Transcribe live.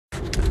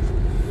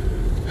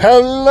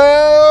Hello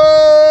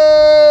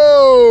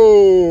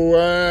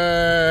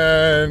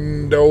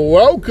and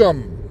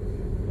welcome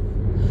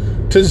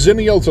to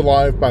Zennials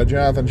Alive by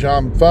Jonathan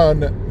John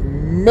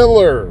Fun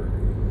Miller.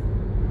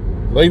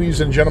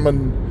 Ladies and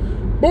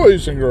gentlemen,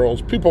 boys and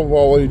girls, people of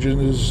all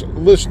ages,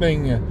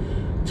 listening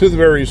to the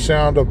very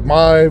sound of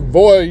my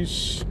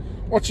voice,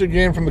 once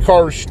again from the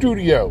car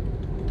studio.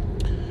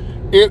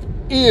 It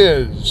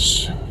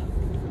is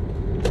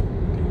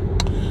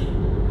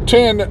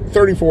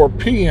 10:34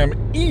 p.m.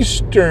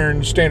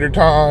 Eastern Standard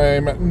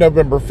Time,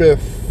 November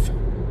 5th.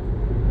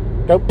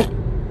 Nope.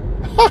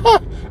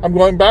 I'm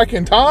going back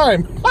in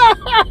time.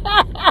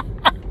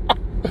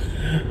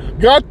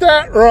 Got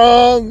that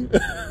wrong.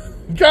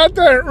 Got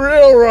that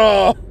real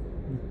wrong.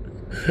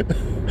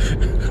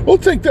 We'll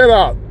take that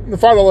out. The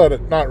final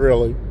edit, not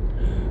really.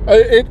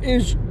 It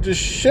is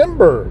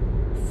December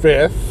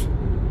 5th,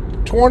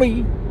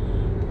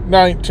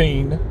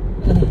 2019.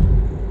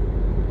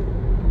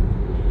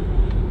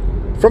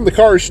 From the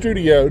car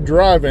studio,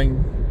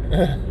 driving,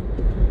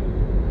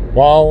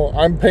 while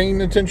I'm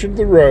paying attention to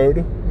the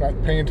road,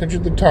 not paying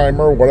attention to the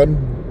timer or what I'm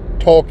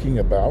talking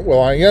about. Well,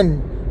 I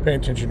am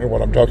paying attention to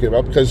what I'm talking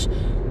about because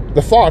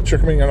the thoughts are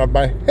coming out of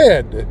my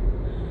head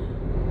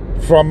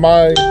from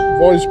my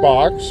voice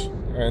box.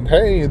 And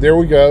hey, there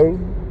we go.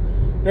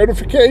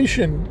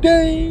 Notification.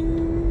 Ding!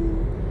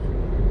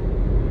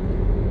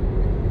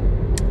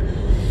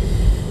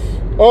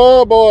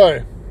 Oh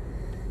boy.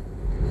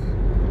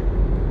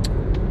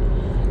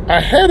 I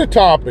had a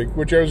topic,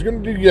 which I was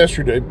going to do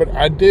yesterday, but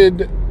I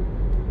did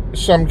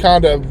some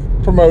kind of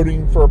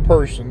promoting for a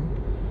person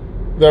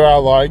that I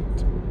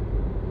liked,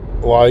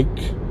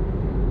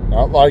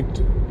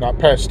 not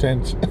past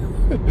tense.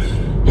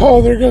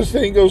 Oh, there goes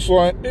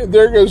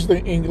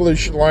the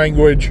English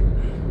language.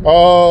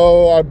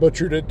 Oh, I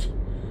butchered it.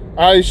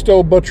 I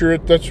still butcher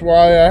it. That's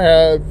why I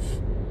have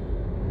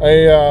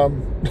a,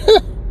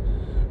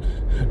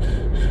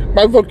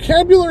 my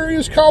vocabulary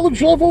is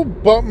college level,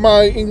 but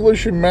my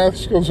English and math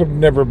skills have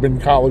never been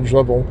college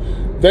level.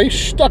 They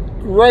stuck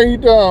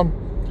right,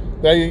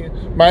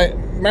 my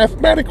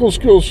mathematical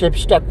skills have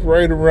stuck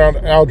right around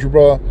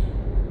algebra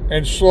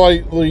and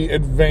slightly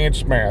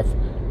advanced math.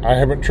 I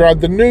haven't tried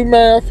the new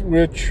math,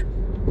 which,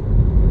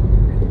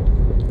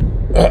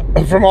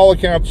 from all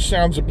accounts,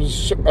 sounds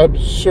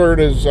absurd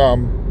as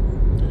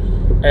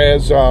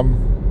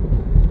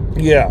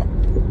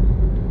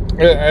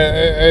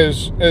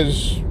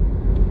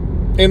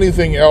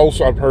anything else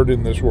I've heard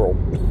in this world.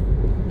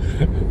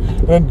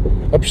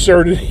 And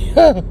absurdity.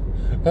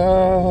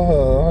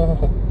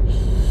 Oh.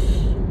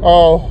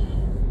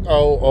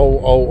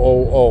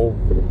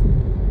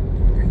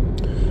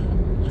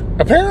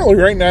 Apparently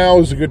right now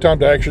is a good time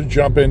to actually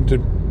jump into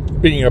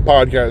being a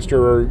podcaster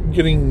or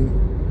getting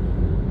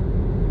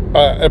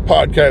a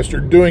podcast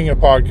or doing a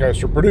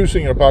podcast or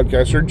producing a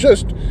podcast or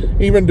just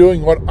even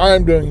doing what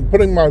I'm doing,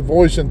 putting my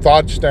voice and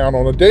thoughts down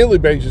on a daily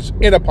basis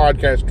in a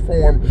podcast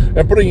form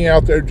and putting it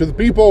out there to the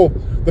people,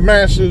 the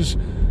masses,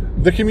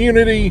 the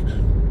community,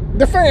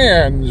 the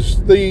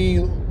fans,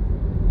 the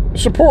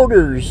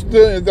supporters,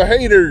 the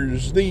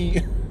haters,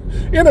 the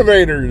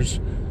innovators,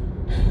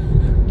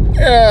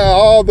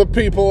 all the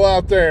people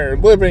out there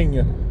living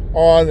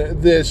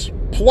on this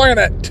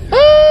planet.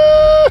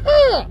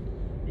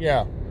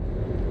 Yeah.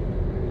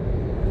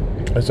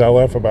 As I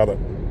laugh about it.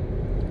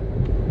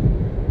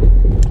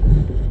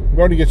 I'm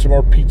going to get some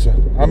more pizza.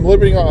 I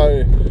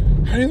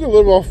either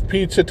live off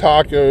pizza,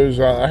 tacos,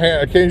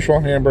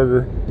 occasional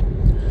hamburger.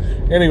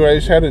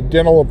 Anyways, had a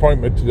dental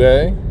appointment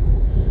today.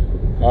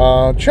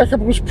 Checkup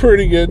was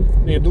pretty good.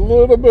 Needed a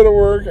little bit of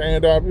work,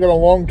 and I've got a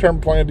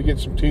long-term plan to get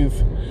some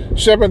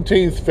 7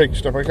 teeth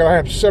fixed up. I gotta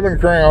have 7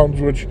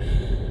 crowns, which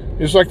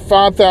is like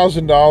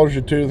 $5,000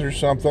 a tooth or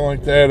something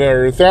like that,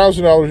 or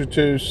 $1,000 a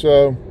tooth,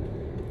 so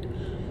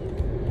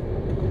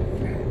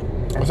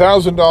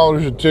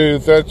 $1,000 a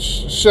tooth, that's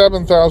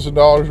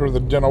 $7,000 worth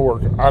of dental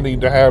work I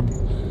need to have,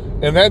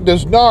 and that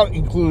does not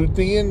include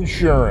the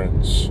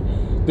insurance.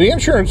 The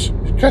insurance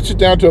cuts it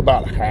down to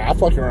about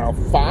half, like around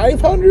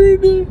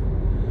 $500.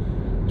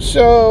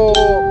 So,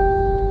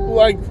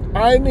 like,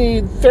 I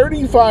need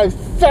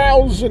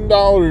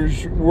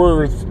 $35,000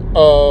 worth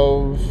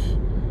of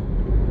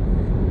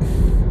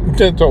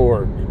dental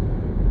work.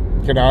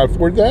 Can I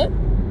afford that?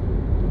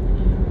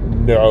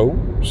 No.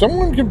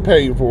 Someone can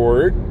pay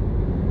for it,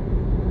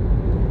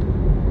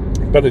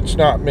 but it's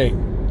not me.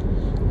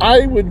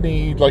 I would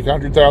need like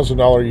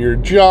 $100,000 a year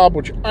job,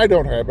 which I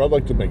don't have. I'd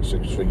like to make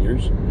 6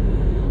 figures.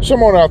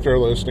 Someone out there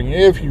listening,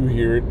 if you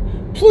hear it,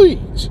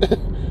 please.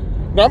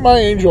 Not my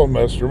angel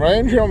investor. My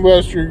angel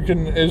investor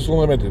is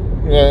limited.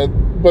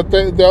 But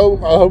they'll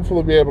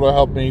hopefully be able to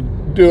help me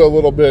do a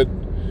little bit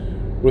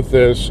with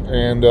this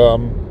and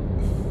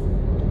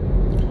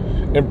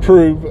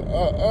improve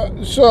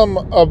some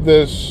of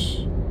this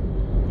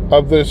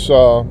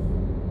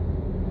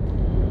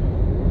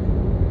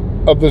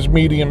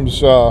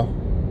medium's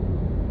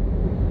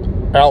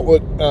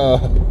outlet.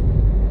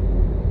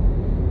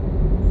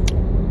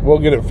 We'll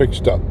get it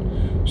fixed up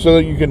so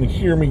that you can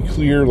hear me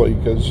clearly,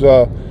 because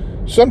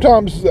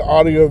Sometimes the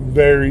audio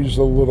varies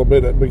a little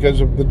bit because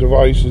of the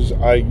devices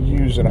I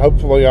use, and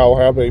hopefully I'll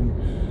have a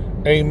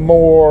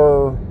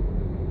more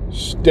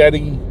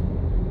steady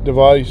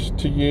device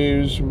to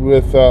use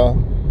with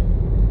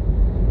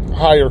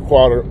higher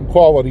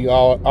quality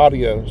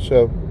audio.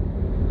 So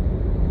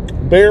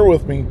bear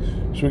with me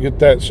as we get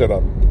that set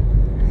up.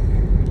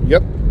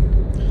 Yep.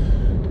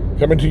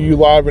 Coming to you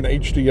live in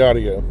HD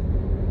audio.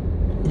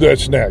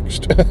 That's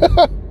next.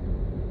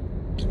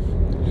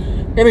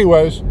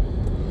 Anyways,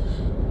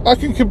 I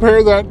can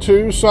compare that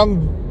to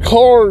some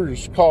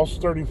cars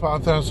cost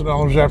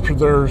 $35,000 after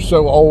they're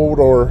so old,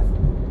 or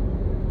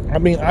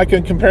I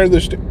can compare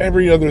this to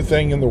every other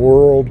thing in the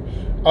world.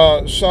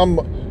 Some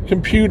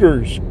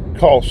computers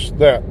cost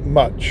that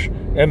much,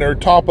 and they're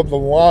top of the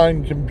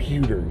line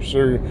computers.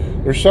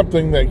 They're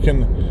something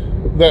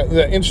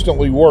that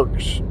instantly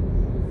works.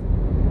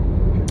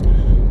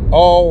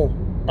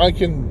 I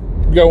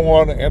can go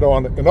on and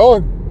on and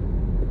on.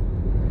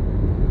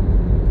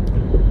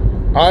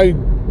 I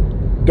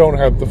don't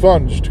have the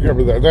funds to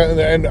cover that.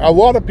 And a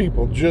lot of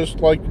people, just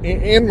like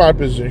in my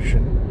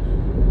position,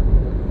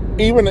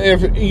 even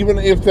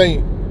if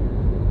they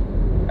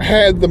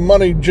had the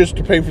money just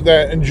to pay for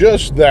that and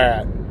just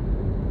that,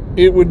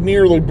 it would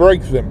nearly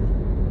break them.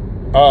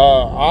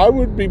 I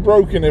would be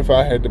broken if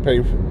I had to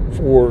pay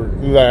for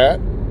that.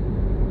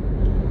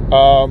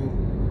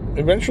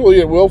 Eventually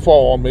it will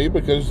fall on me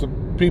because the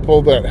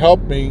people that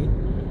help me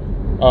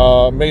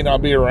may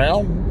not be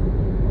around.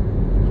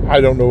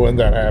 I don't know when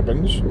that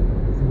happens,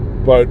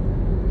 but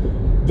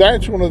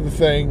that's one of the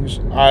things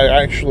I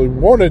actually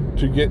wanted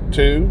to get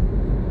to,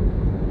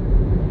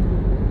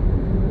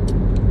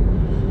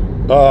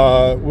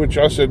 which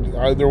I said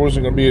there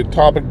wasn't going to be a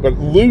topic, but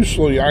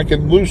I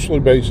can loosely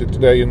base it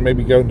today and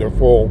maybe go into a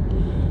full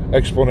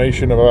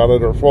explanation about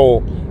it, or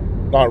full,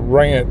 not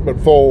rant, but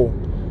full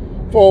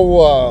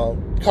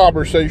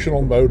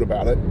conversational mode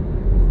about it,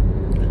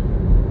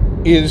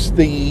 is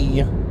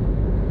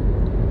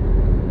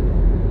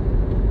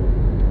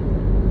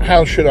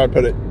how should I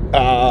put it?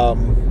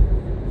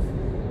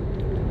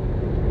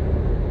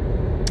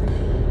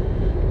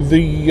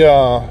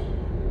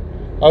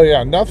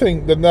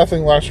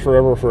 Nothing lasts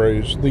forever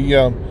phrase.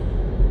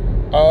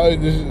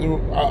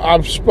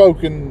 I've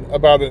spoken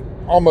about it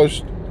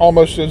almost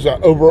as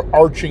an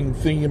overarching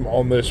theme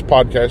on this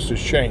podcast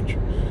is change,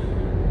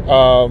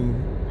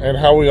 and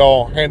how we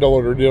all handle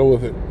it or deal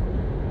with it.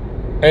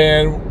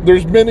 And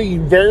there's many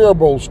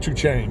variables to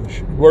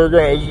change. We're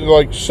gonna,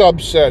 like,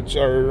 subsets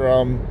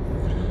or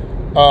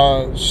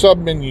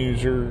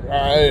submenus or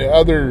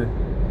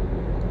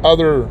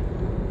other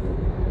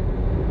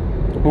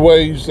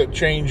ways that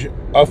change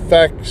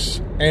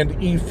affects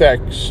and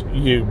effects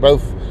you,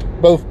 both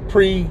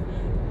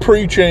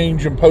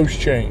pre-change and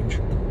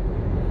post-change.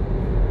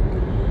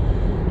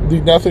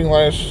 The nothing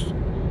lasts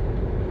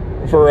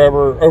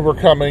forever,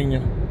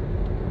 overcoming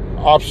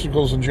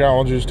obstacles and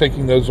challenges,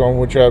 taking those on,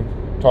 which I've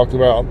talked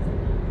about.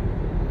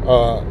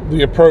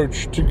 The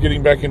approach to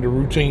getting back into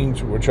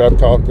routines, which I've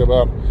talked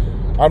about.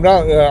 I'm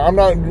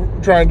not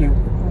trying to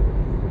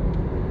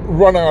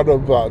run out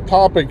of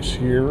topics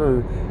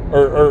here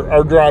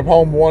or drive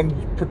home one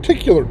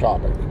particular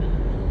topic.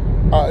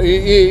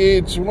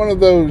 It's one of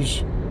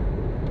those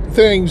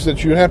things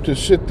that you have to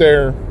sit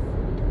there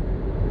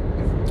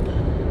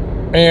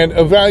and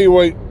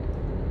evaluate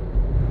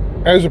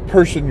as a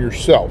person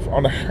yourself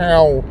on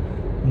how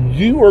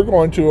you are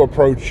going to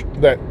approach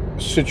that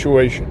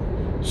situation.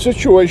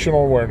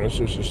 Situational awareness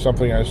is just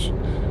something I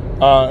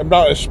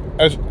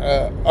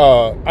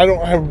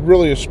don't have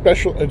really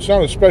it's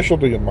not a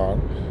specialty of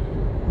mine,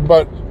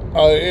 but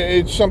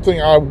it's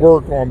something I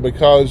work on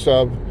because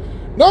of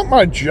not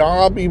my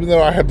job, even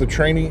though I have the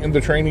training, and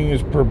the training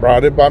is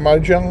provided by my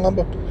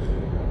job,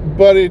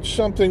 but it's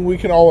something we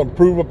can all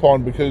improve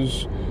upon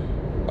because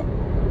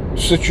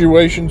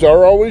situations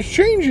are always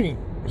changing.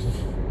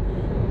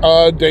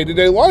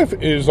 Day-to-day life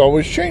is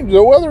always changing.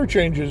 The weather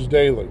changes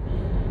daily.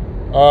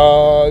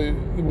 The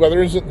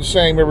weather isn't the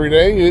same every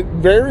day. It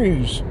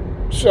varies.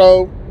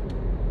 So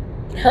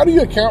how do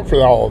you account for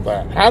all of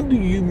that? How do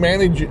you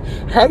manage it?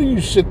 How do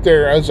you sit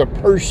there as a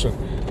person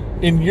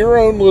in your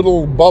own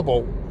little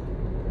bubble?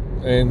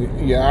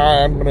 And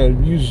yeah, I'm going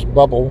to use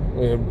bubble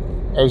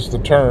as the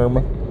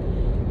term.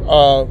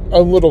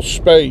 A little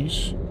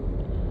space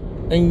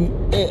and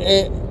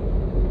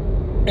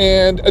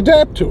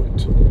adapt to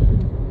it.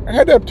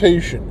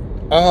 Adaptation,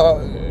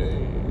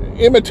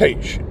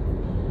 imitation.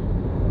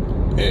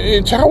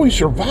 It's how we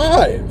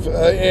survive,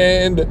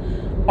 and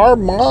our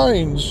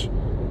minds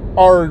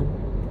are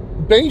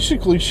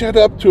basically set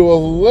up to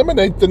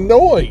eliminate the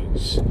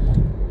noise.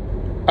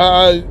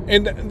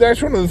 And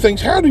that's one of the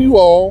things. How do you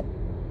all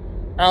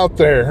out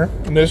there,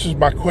 and this is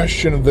my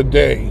question of the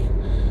day,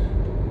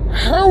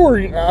 how are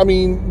you,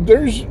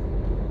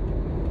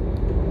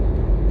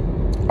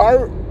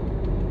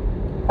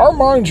 our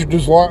minds are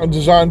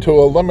designed to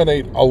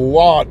eliminate a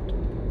lot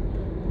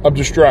of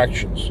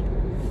distractions.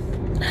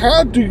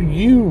 How do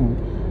you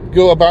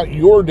go about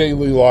your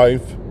daily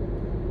life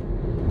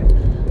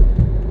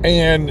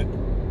and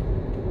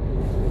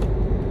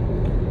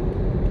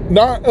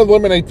not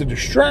eliminate the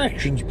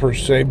distractions per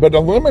se, but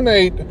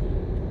eliminate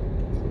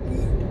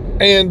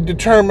and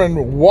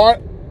determine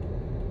what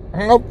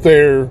out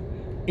there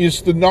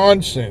is the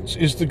nonsense,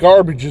 is the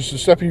garbage, is the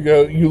stuff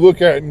you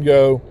look at and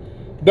go,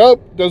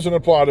 nope, doesn't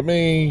apply to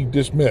me,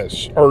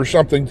 dismiss, or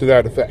something to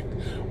that effect.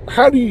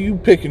 How do you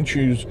pick and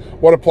choose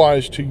what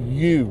applies to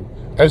you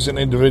as an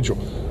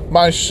individual?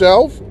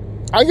 Myself,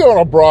 I go on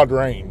a broad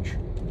range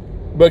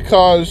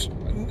because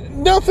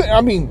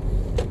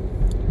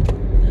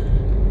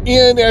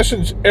in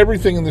essence,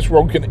 everything in this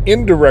world can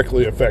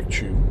indirectly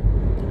affect you,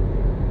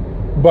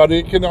 but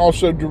it can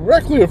also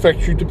directly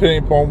affect you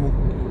depending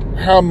upon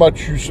how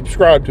much you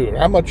subscribe to it,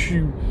 how much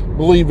you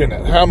believe in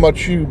it, how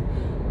much you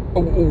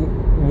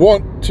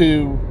want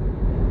to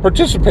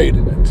participate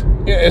in it,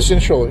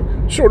 essentially.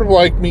 Sort of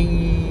like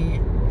me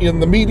in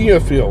the media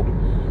field.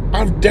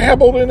 I've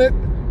dabbled in it,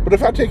 but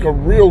if I take a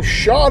real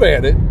shot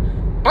at it,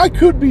 I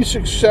could be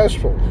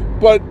successful,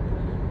 but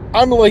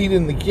I'm late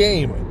in the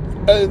game.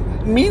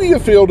 Media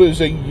field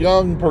is a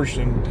young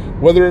person,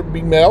 whether it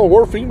be male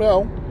or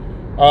female,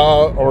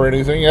 or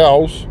anything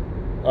else.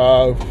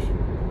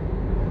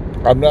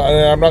 I'm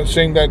not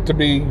saying that to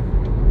be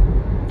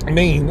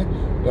mean.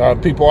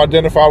 People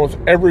identify with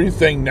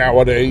everything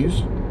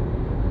nowadays.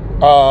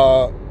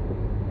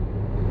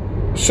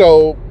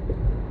 So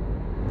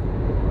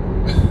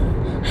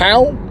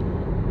how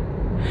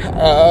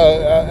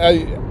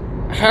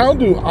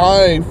do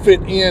I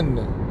fit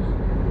in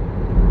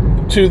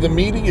to the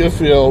media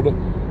field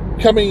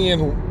coming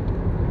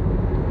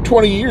in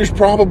 20 years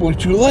probably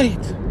too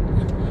late?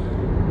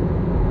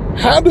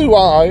 How do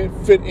I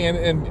fit in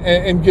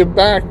and give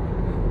back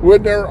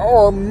when there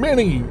are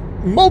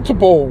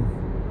multiple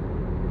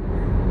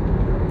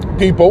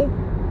people,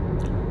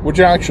 which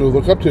I actually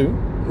look up to,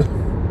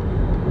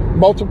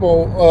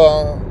 multiple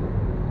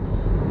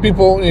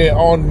people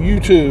on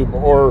YouTube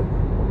or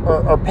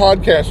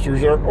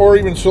podcasters or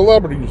even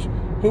celebrities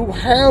who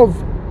have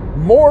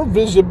more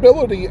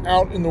visibility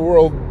out in the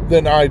world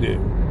than I do.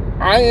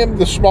 I am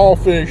the small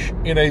fish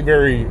in a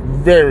very,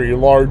 very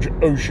large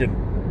ocean.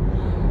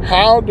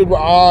 How do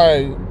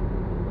I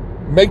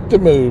make the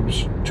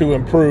moves to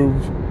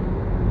improve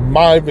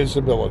my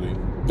visibility?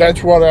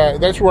 That's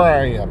where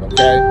I am,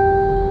 okay?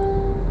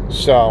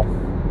 So,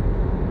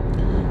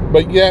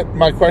 but yet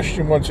my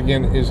question once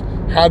again is,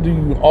 how do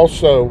you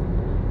also,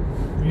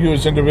 you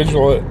as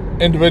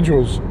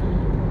individuals,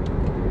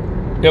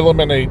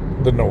 eliminate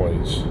the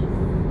noise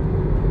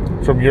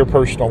from your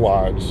personal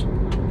lives?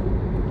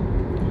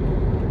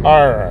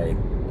 Alright,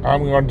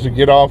 I'm going to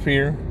get off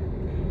here.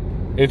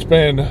 It's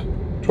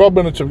been 12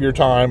 minutes of your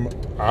time.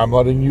 I'm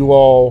letting you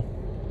all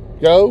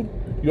go.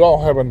 You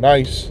all have a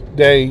nice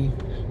day.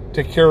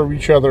 Take care of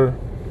each other.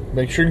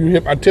 Make sure you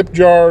hit my tip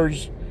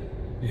jars.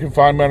 You can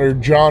find me under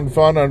John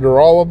Fun under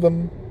all of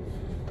them.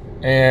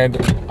 And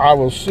I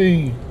will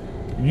see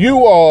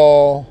you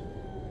all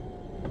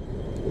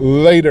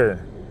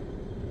later.